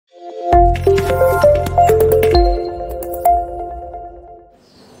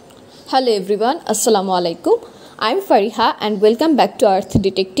Hello everyone, Assalamu alaikum. I am Fariha and welcome back to Earth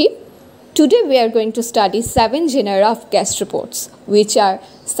Detective. Today we are going to study 7 genera of gastropods, which are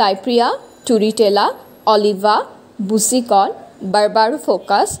Cypraea, Turritella, Oliva, Busycon,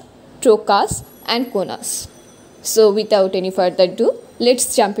 Barbarofocous, Trochus and Conus. So without any further ado,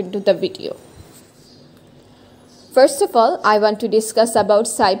 let's jump into the video. First of all, I want to discuss about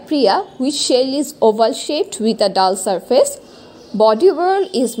Cypraea, which shell is oval shaped with a dull surface. Body whorl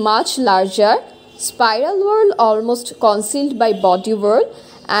is much larger, spiral whorl almost concealed by body whorl,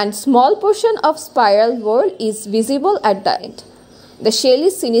 and small portion of spiral whorl is visible at the end. The shell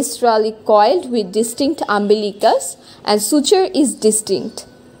is sinistrally coiled with distinct umbilicus and suture is distinct.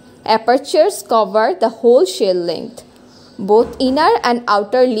 Apertures cover the whole shell length. Both inner and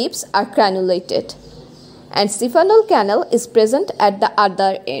outer lips are crenulated, and siphonal canal is present at the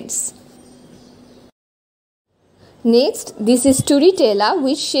other ends. Next, this is Turritella,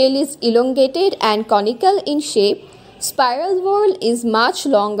 which shell is elongated and conical in shape. Spiral whorl is much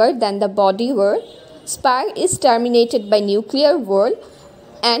longer than the body whorl. Spire is terminated by nuclear whorl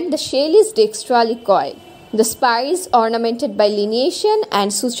and the shell is dextrally coiled. The spire is ornamented by lineation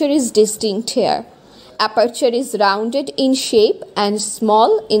and suture is distinct here. Aperture is rounded in shape and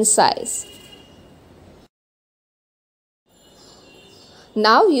small in size.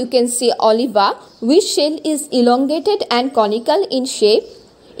 Now you can see Oliva, which shell is elongated and conical in shape.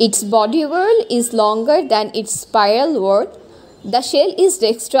 Its body whorl is longer than its spiral whorl. The shell is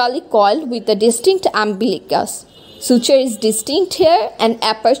dextrally coiled with a distinct umbilicus. Suture is distinct here and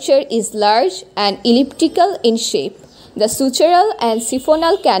aperture is large and elliptical in shape. The sutural and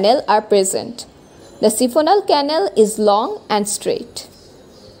siphonal canal are present. The siphonal canal is long and straight.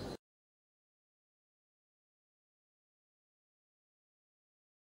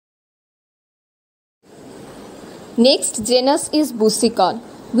 Next genus is Busycon,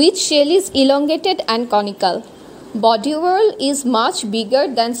 which shell is elongated and conical. Body whorl is much bigger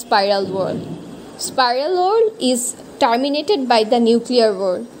than spiral whorl. Spiral whorl is terminated by the nuclear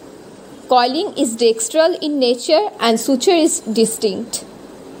whorl. Coiling is dextral in nature and suture is distinct.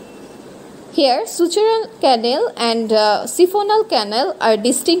 Here, sutural canal and siphonal canal are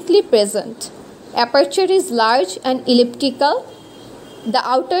distinctly present. Aperture is large and elliptical. The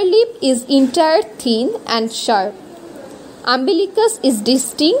outer lip is entire, thin and sharp. Umbilicus is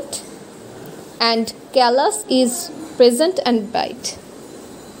distinct and callus is present and bright.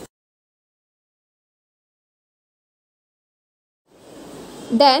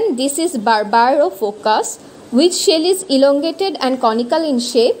 Then this is Barbarofocous, which shell is elongated and conical in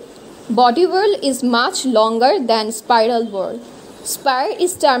shape. Body whorl is much longer than spiral whorl. Spire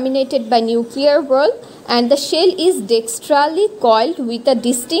is terminated by nuclear whorl and the shell is dextrally coiled with a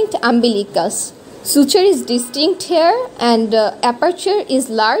distinct umbilicus. Suture is distinct here and aperture is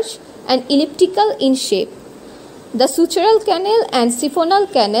large and elliptical in shape. The sutural canal and siphonal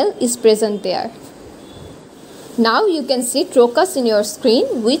canal is present there. Now you can see Trochus in your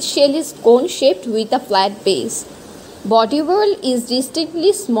screen, which shell is cone shaped with a flat base. Body whorl is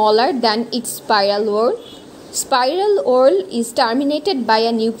distinctly smaller than its spiral whorl. Spiral whorl is terminated by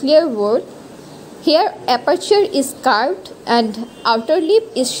a nuclear whorl. Here aperture is curved and outer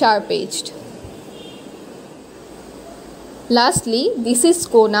lip is sharp-edged. Lastly, this is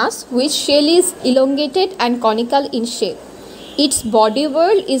Conus, which shell is elongated and conical in shape. Its body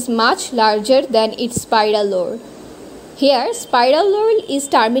whorl is much larger than its spiral whorl. Here spiral whorl is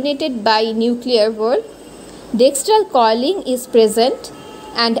terminated by nuclear whorl. Dextral coiling is present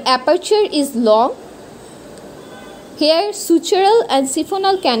and aperture is long. Here sutural and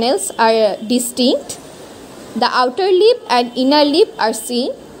siphonal canals are distinct. The outer lip and inner lip are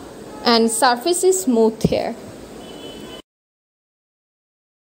seen and surface is smooth here.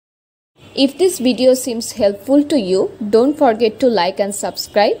 If this video seems helpful to you, don't forget to like and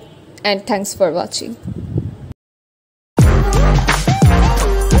subscribe, and thanks for watching.